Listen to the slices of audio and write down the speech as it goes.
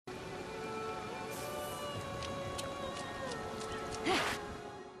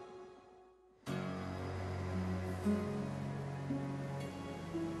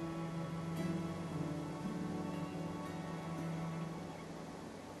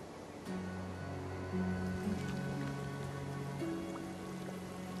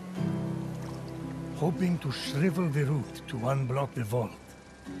hoping to shrivel the root to unblock the vault.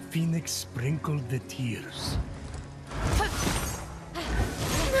 Phoenix sprinkled the tears.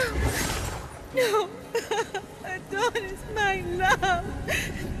 No! Adonis, my love!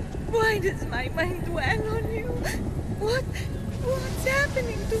 Why does my mind dwell on you? What's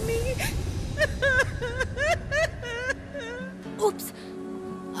happening to me? Oops!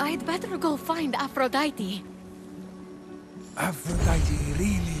 I'd better go find Aphrodite. Aphrodite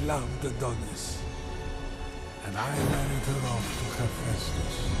really loved Adonis. And I married her off to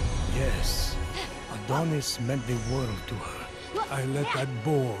Hephaestus. Yes, Adonis meant the world to her. I let that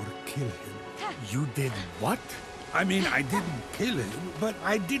boar kill him. You did what? I mean, I didn't kill him, but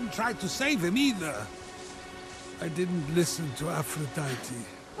I didn't try to save him either. I didn't listen to Aphrodite.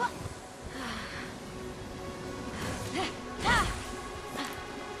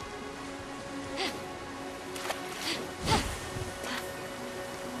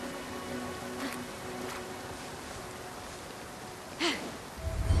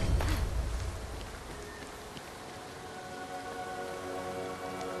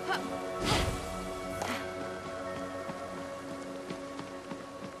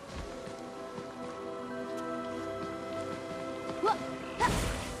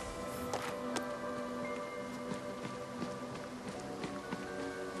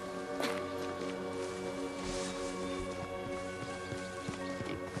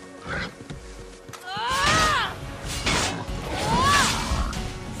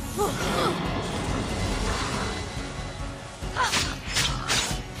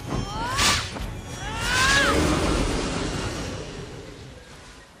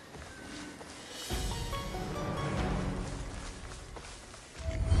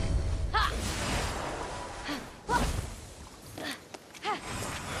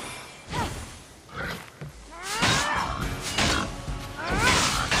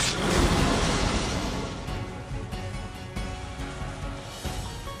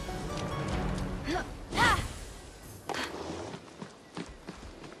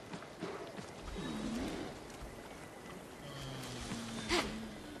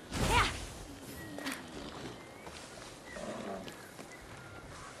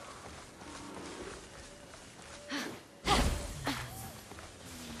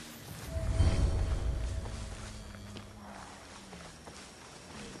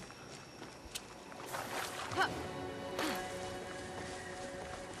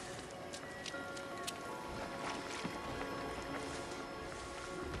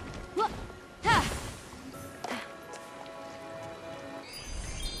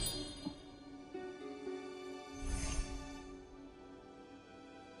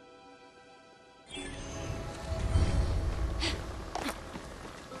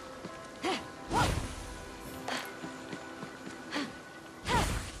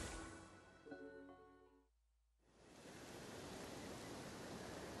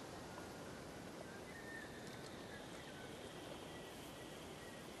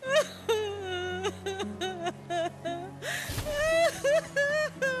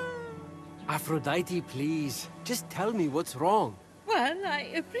 Aphrodite, please. Just tell me what's wrong. Well,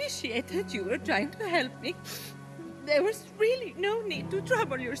 I appreciate that you were trying to help me. There was really no need to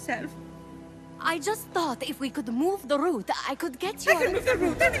trouble yourself. I just thought if we could move the root, I could get you. I can move the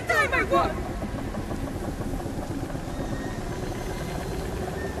root anytime I want!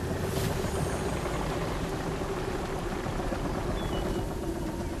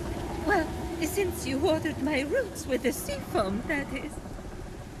 Well, since you watered my roots with the sea foam, that is.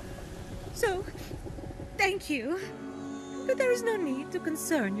 So, thank you. But there is no need to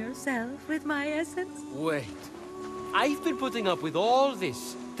concern yourself with my essence. Wait. I've been putting up with all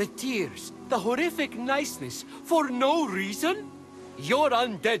this. The tears, the horrific niceness, for no reason? You're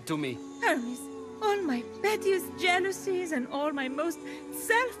undead to me. Hermes, all my pettiest jealousies and all my most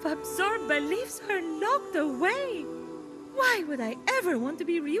self-absorbed beliefs are locked away. Why would I ever want to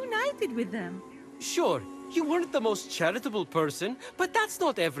be reunited with them? Sure, you weren't the most charitable person, but that's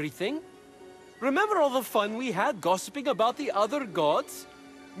not everything. Remember all the fun we had gossiping about the other gods?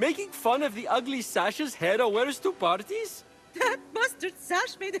 Making fun of the ugly sashes Hera wears to parties? That mustard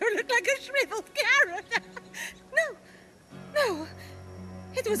sash made her look like a shriveled carrot. No.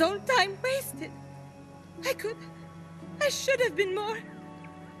 It was all time wasted. I should have been more.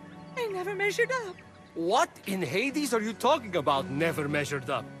 I never measured up. What in Hades are you talking about, never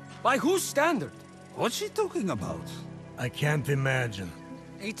measured up? By whose standard? What's she talking about? I can't imagine.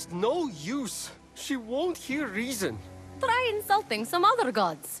 It's no use. She won't hear reason. Try insulting some other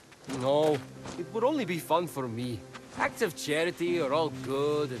gods. No, it would only be fun for me. Acts of charity are all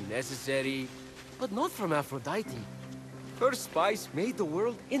good and necessary, but not from Aphrodite. Her spice made the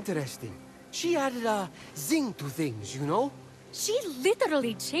world interesting. She added a zing to things, you know? She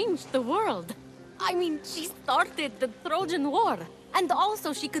literally changed the world. I mean, she started the Trojan War. And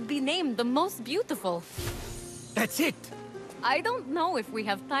also she could be named the most beautiful. That's it! I don't know if we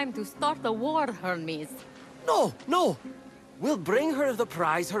have time to start a war, Hermes. No, no! We'll bring her the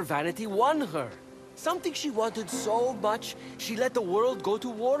prize her vanity won her. Something she wanted so much, she let the world go to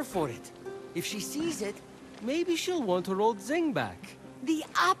war for it. If she sees it, maybe she'll want her old zing back. The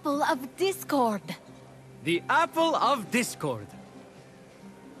Apple of Discord. The Apple of Discord.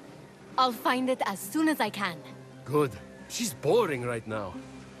 I'll find it as soon as I can. Good. She's boring right now.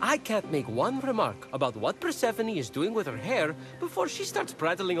 I can't make one remark about what Persephone is doing with her hair before she starts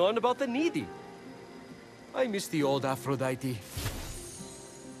prattling on about the needy. I miss the old Aphrodite.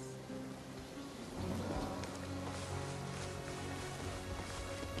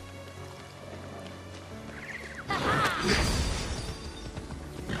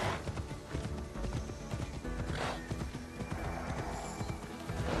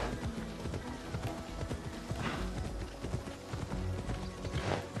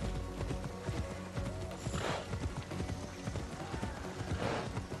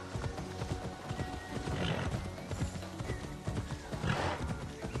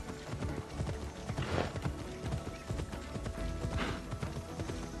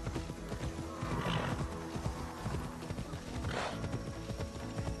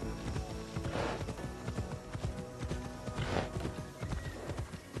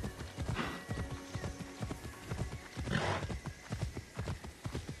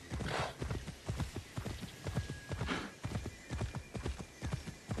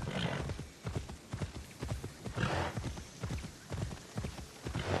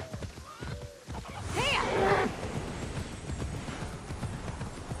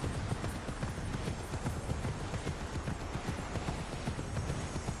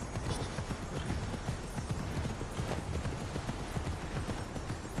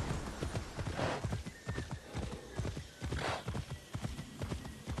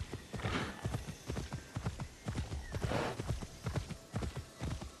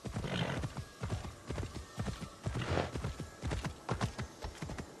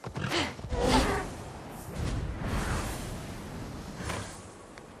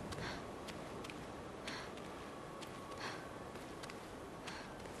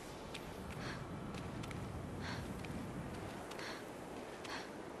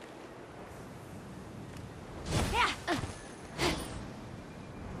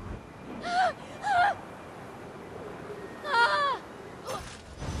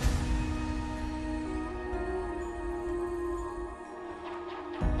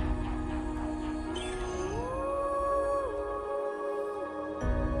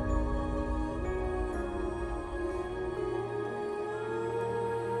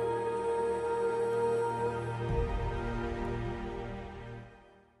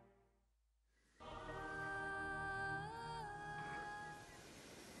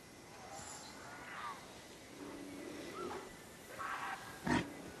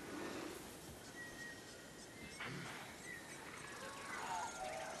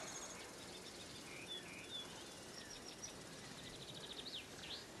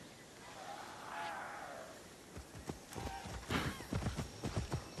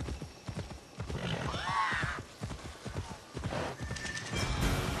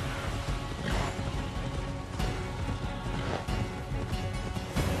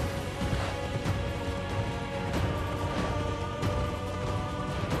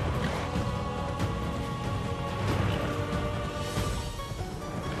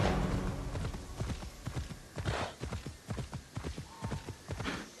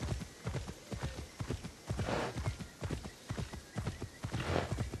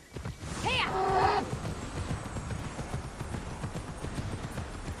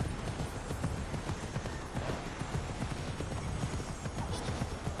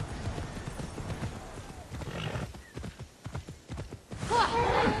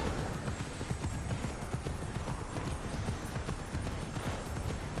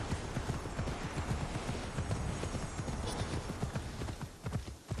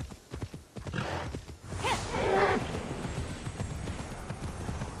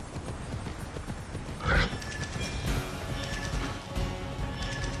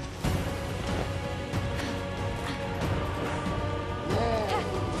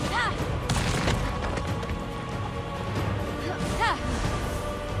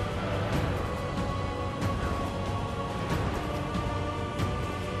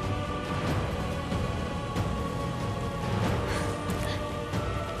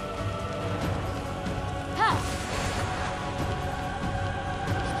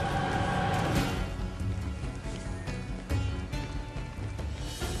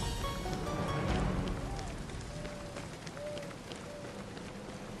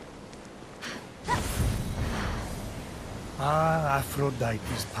 Ah,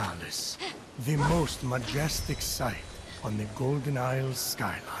 Aphrodite's palace. The most majestic sight on the Golden Isles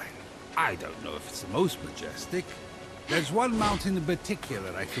skyline. I don't know if it's the most majestic. There's one mountain in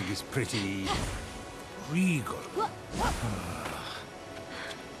particular I think is pretty... regal.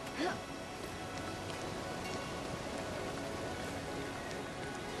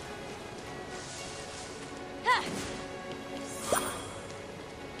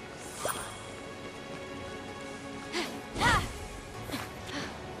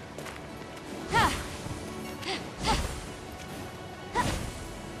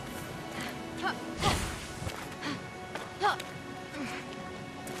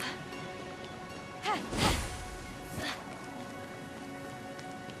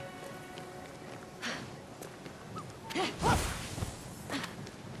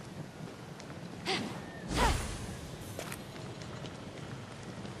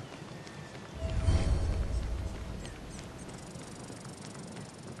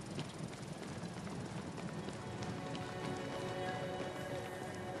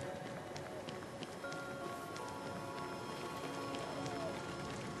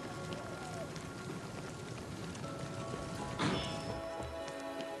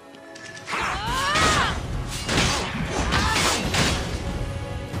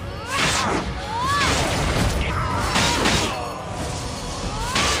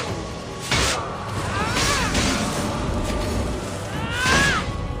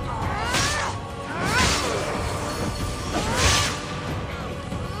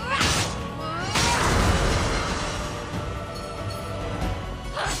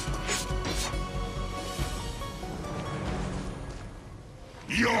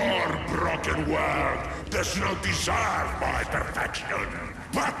 Your broken world does not deserve my perfection,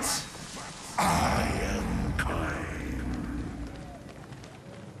 but I am kind.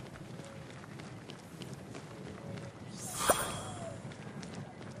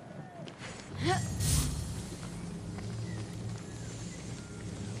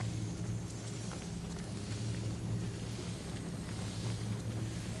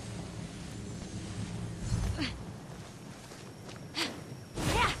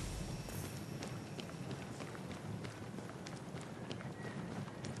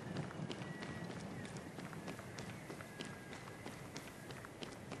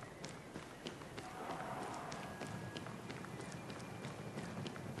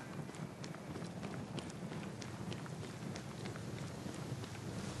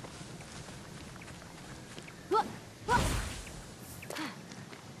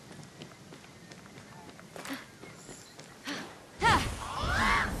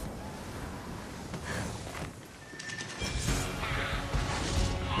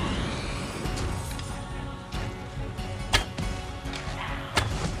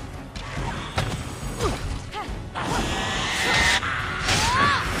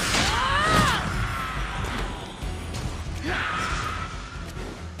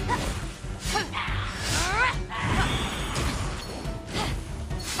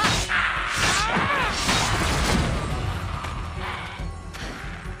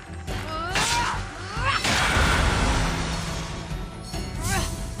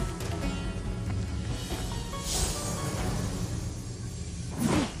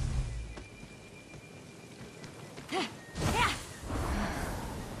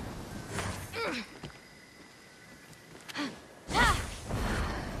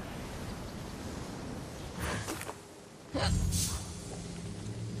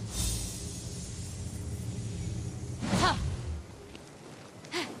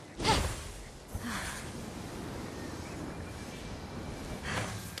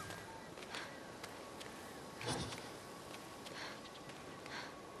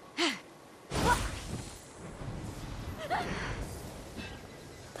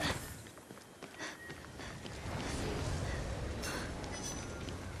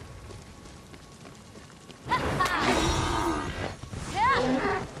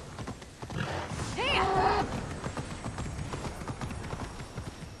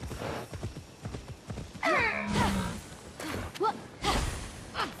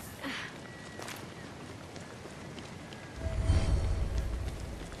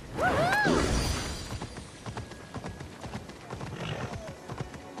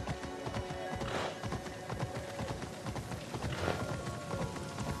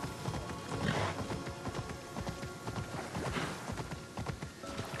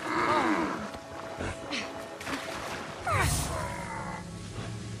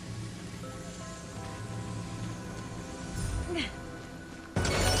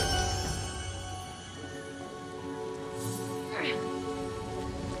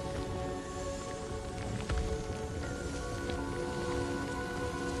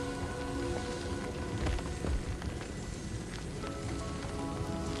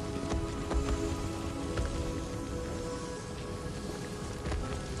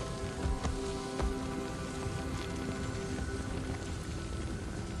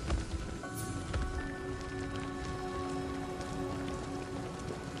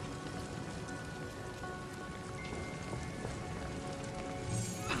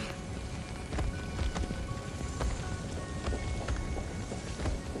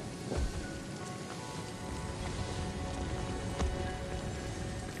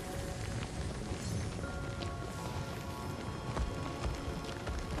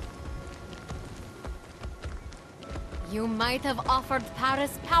 You might have offered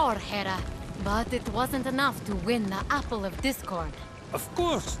Paris power, Hera, but it wasn't enough to win the Apple of Discord. Of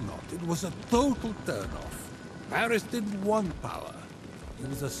course not. It was a total turn-off. Paris didn't want power. He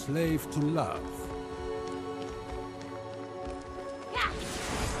was a slave to love.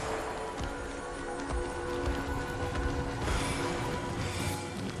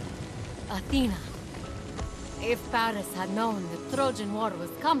 Athena. If Paris had known the Trojan War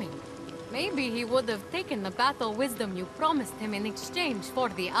was coming, maybe he would have taken the battle wisdom you promised him in exchange for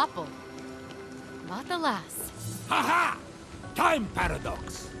the apple. But alas... Ha-ha! Time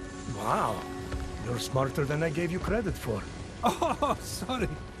paradox! Wow. You're smarter than I gave you credit for. Oh, sorry.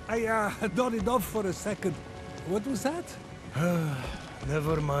 I nodded off for a second. What was that?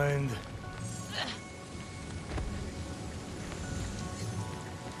 Never mind.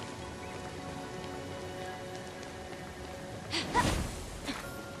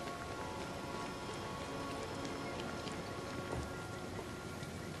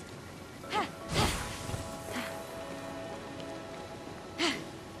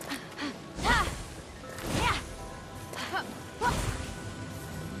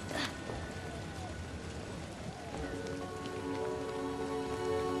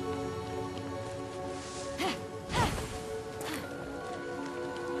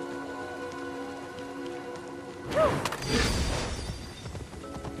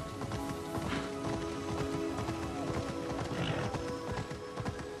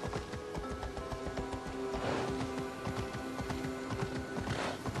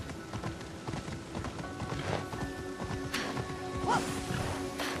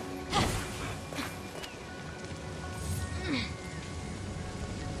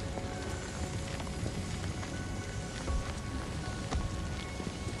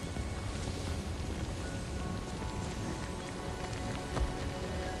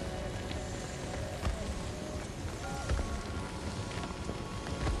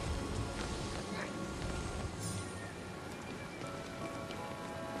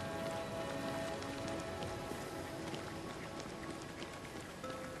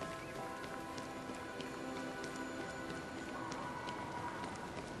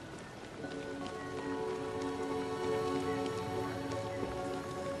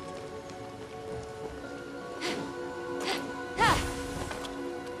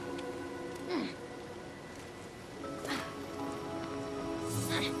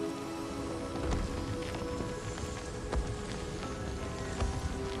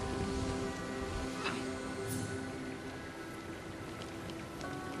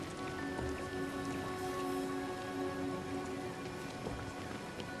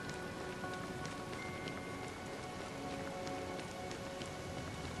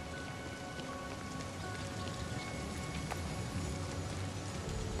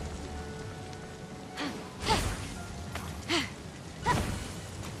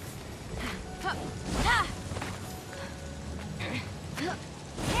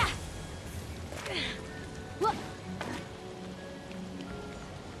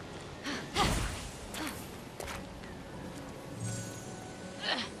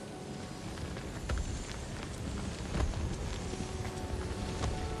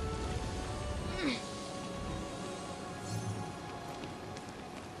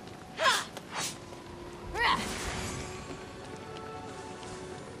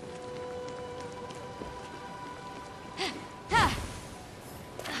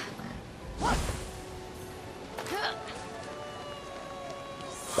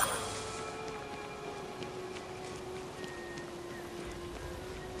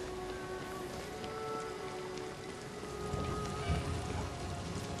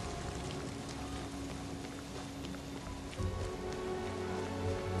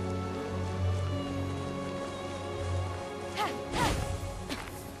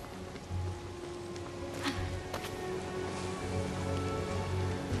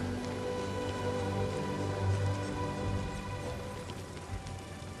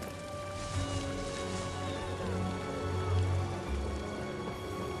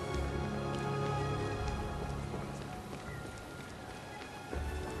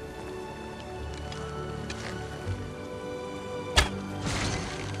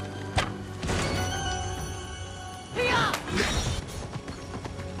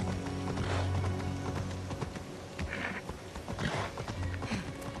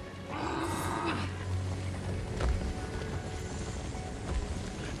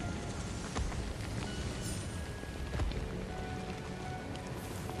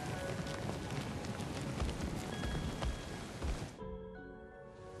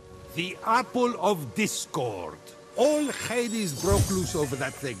 The Apple of Discord. All Hades broke loose over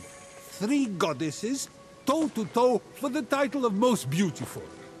that thing. 3 goddesses, toe-to-toe for the title of most beautiful.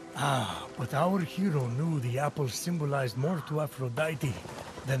 Ah, but our hero knew the apple symbolized more to Aphrodite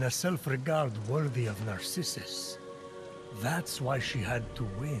than a self-regard worthy of Narcissus. That's why she had to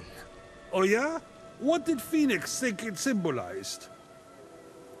win. Oh yeah? What did Phoenix think it symbolized?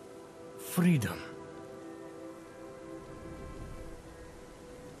 Freedom.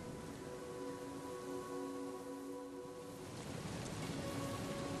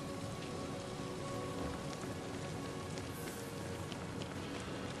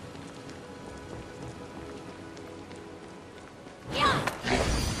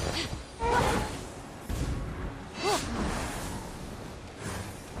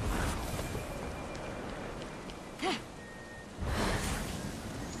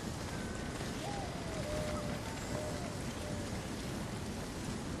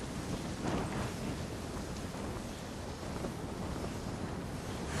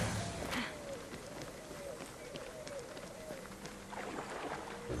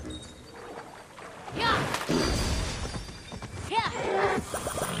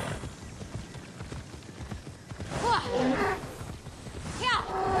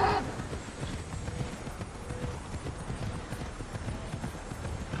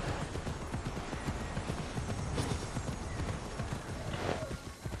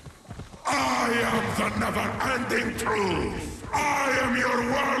 I am the never-ending truth! I am your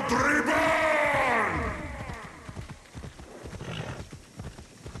world reborn!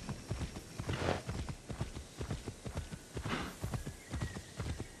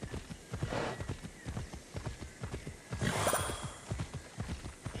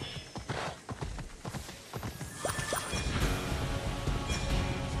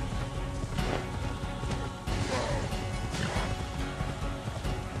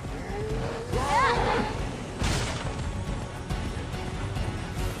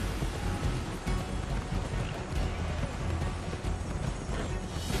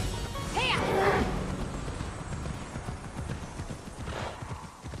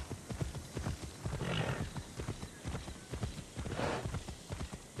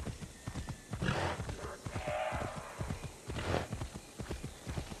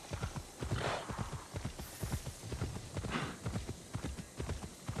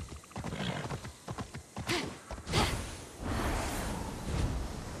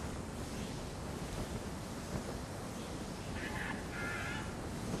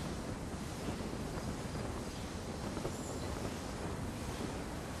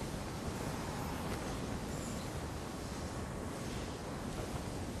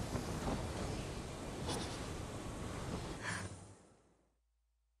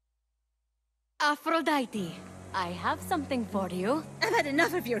 Aphrodite, I have something for you. I've had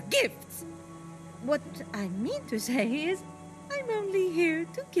enough of your gifts. What I mean to say is, I'm only here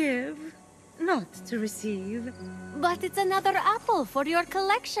to give, not to receive. But it's another apple for your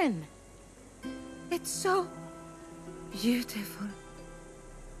collection. It's so beautiful.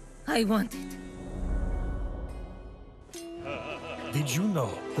 I want it. Did you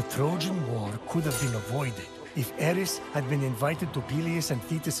know the Trojan War could have been avoided if Eris had been invited to Peleus and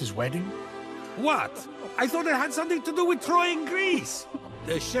Thetis' wedding? What? I thought it had something to do with Troy and Greece.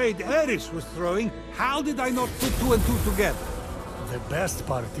 The shade Eris was throwing, how did I not put two and two together? The best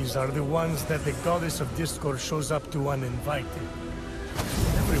parties are the ones that the goddess of discord shows up to uninvited.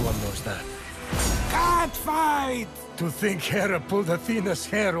 Everyone knows that. Cat fight! To think Hera pulled Athena's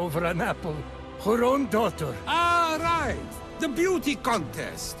hair over an apple. Her own daughter. Ah, right. The beauty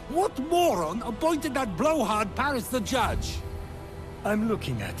contest. What moron appointed that blowhard Paris the judge? I'm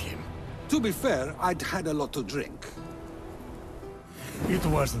looking at him. To be fair, I'd had a lot to drink. It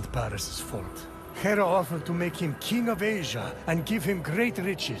wasn't Paris' fault. Hera offered to make him king of Asia and give him great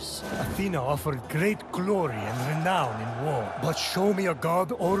riches. Athena offered great glory and renown in war. But show me a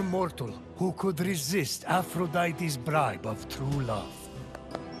god or mortal who could resist Aphrodite's bribe of true love.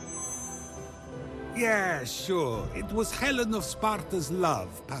 Yeah, sure. It was Helen of Sparta's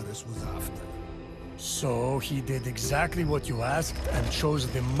love Paris was after. So he did exactly what you asked and chose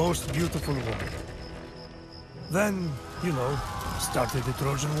the most beautiful woman. Then, you know, started the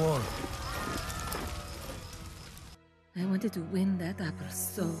Trojan War. I wanted to win that apple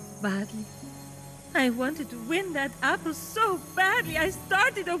so badly. I wanted to win that apple so badly, I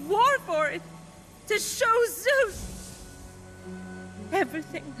started a war for it! To show Zeus!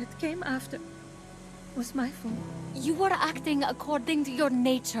 Everything that came after was my fault. You were acting according to your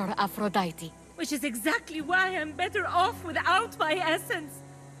nature, Aphrodite. Which is exactly why I'm better off without my essence.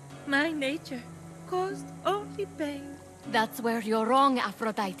 My nature caused only pain. That's where you're wrong,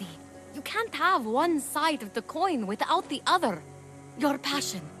 Aphrodite. You can't have one side of the coin without the other. Your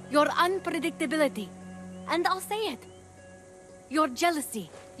passion, your unpredictability, and I'll say it. Your jealousy,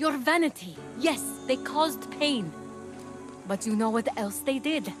 your vanity, yes, they caused pain. But you know what else they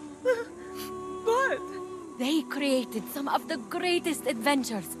did? What? They created some of the greatest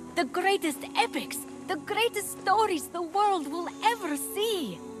adventures, the greatest epics, the greatest stories the world will ever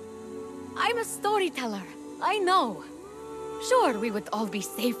see. I'm a storyteller, I know. Sure, we would all be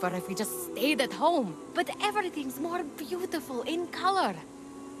safer if we just stayed at home, but everything's more beautiful in color.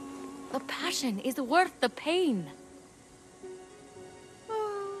 The passion is worth the pain.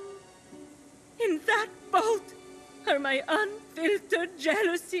 Oh, in that vault are my unfiltered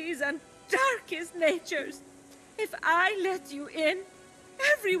jealousies and darkest natures. If I let you in,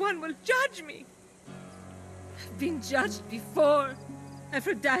 everyone will judge me. I've been judged before.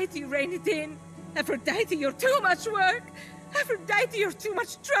 Aphrodite, rein it in. Aphrodite, you're too much work. Aphrodite, you're too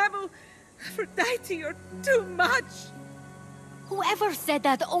much trouble. Aphrodite, you're too much. Whoever said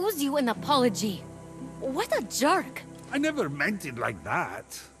that owes you an apology. What a jerk. I never meant it like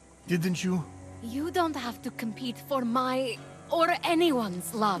that. Didn't you? You don't have to compete for my or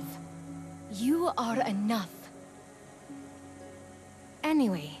anyone's love. You are enough.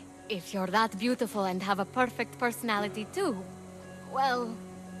 Anyway, if you're that beautiful and have a perfect personality too, well,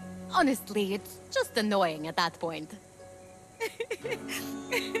 honestly, it's just annoying at that point.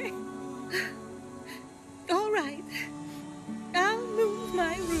 All right. I'll move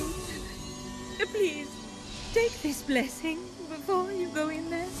my route. Please, take this blessing before you go in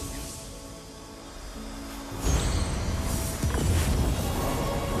there.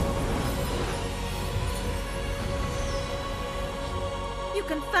 You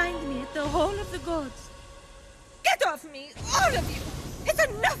can find me at the Hall of the Gods. Get off me, all of you! It's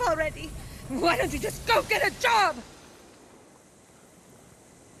enough already! Why don't you just go get a job?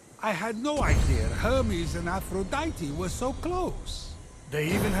 I had no idea Hermes and Aphrodite were so close. They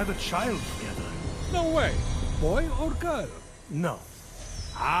even had a child together. No way. Boy or girl? No.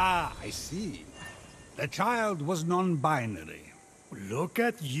 Ah, I see. The child was non-binary. Look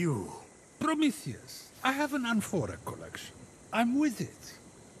at you. Prometheus, I have an amphora collection. I'm with it.